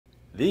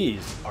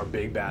These are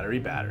Big Battery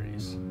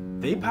batteries.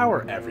 They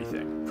power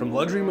everything, from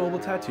luxury mobile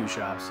tattoo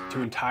shops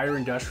to entire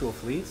industrial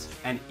fleets,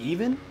 and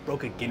even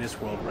broke a Guinness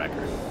World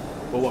Record.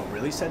 But what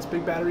really sets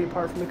Big Battery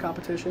apart from the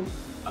competition?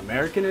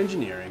 American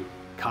engineering,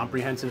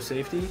 comprehensive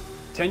safety,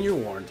 10-year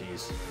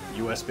warranties,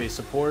 US-based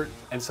support,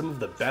 and some of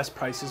the best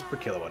prices per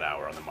kilowatt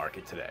hour on the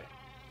market today.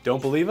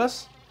 Don't believe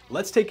us?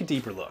 Let's take a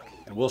deeper look,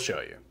 and we'll show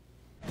you.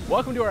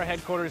 Welcome to our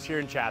headquarters here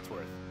in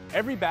Chatsworth.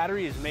 Every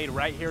battery is made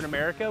right here in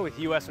America with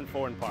US and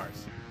foreign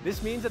parts.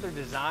 This means that they're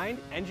designed,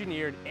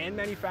 engineered, and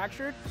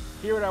manufactured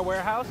here at our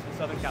warehouse in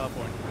Southern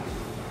California.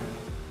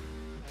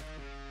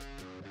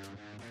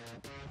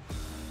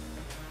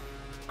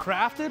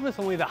 Crafted with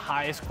only the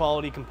highest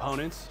quality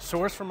components,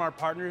 sourced from our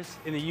partners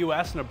in the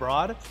US and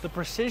abroad, the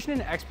precision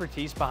and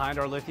expertise behind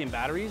our lithium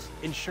batteries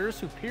ensures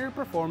superior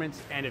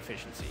performance and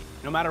efficiency.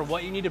 No matter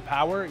what you need to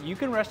power, you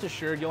can rest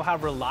assured you'll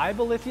have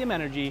reliable lithium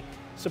energy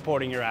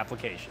supporting your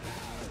application.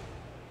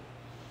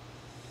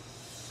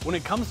 When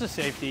it comes to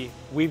safety,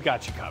 we've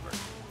got you covered.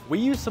 We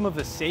use some of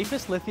the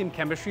safest lithium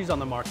chemistries on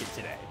the market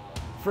today.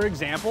 For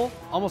example,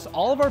 almost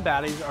all of our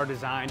batteries are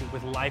designed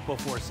with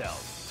LiPo4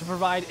 cells to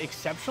provide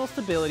exceptional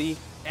stability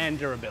and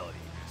durability.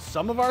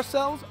 Some of our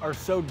cells are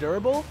so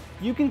durable,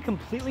 you can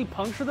completely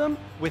puncture them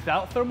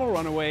without thermal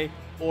runaway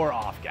or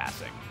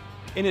off-gassing.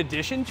 In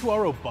addition to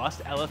our robust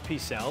LFP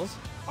cells,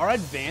 our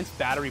advanced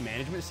battery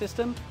management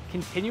system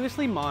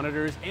continuously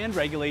monitors and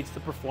regulates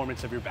the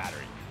performance of your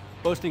battery,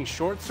 boasting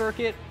short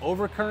circuit,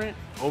 overcurrent,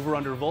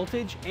 over-under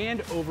voltage,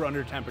 and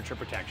over-under temperature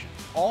protection,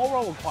 all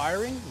while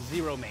requiring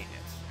zero maintenance.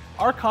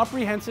 Our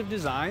comprehensive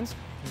designs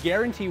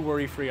guarantee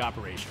worry-free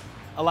operation,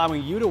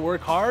 allowing you to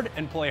work hard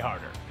and play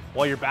harder,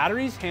 while your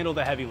batteries handle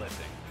the heavy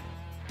lifting.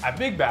 At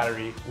Big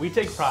Battery, we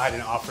take pride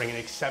in offering an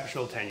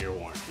exceptional 10-year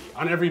warranty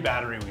on every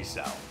battery we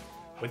sell.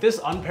 With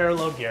this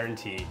unparalleled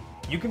guarantee,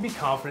 you can be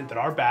confident that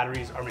our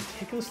batteries are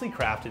meticulously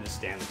crafted to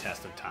stand the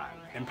test of time,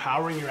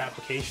 empowering your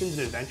applications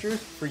and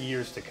adventures for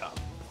years to come.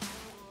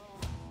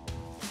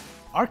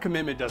 Our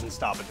commitment doesn't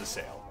stop at the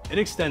sale. It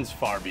extends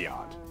far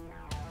beyond.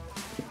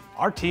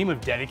 Our team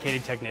of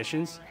dedicated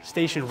technicians,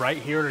 stationed right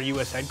here at our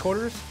US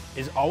headquarters,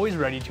 is always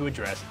ready to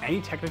address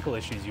any technical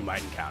issues you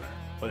might encounter.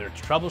 Whether it's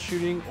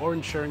troubleshooting or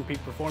ensuring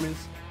peak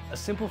performance, a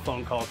simple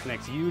phone call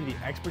connects you to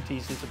the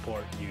expertise and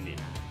support you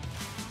need.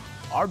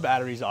 Our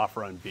batteries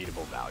offer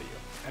unbeatable value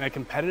and a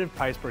competitive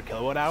price per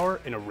kilowatt hour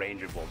in a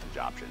range of voltage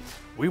options.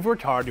 We've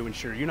worked hard to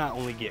ensure you not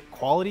only get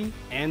quality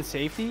and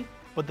safety,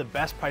 but the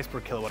best price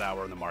per kilowatt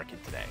hour in the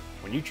market today.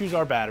 When you choose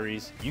our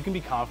batteries, you can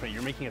be confident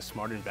you're making a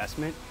smart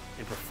investment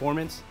in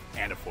performance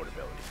and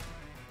affordability.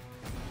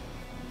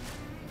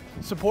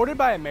 Supported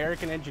by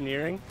American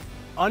engineering,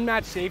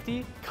 unmatched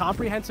safety,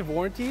 comprehensive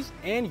warranties,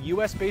 and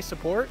US-based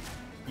support,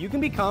 you can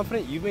be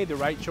confident you've made the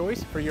right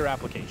choice for your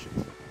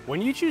applications.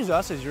 When you choose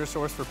us as your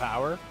source for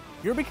power,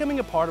 you're becoming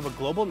a part of a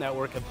global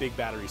network of Big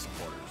Battery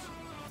supporters.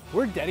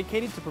 We're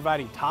dedicated to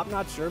providing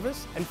top-notch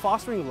service and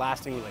fostering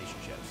lasting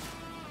relationships.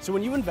 So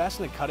when you invest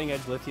in a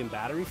cutting-edge lithium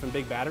battery from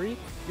Big Battery,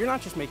 you're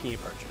not just making a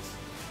purchase.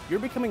 You're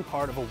becoming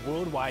part of a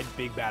worldwide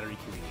Big Battery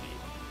community,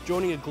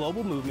 joining a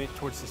global movement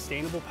towards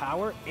sustainable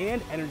power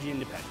and energy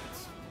independence.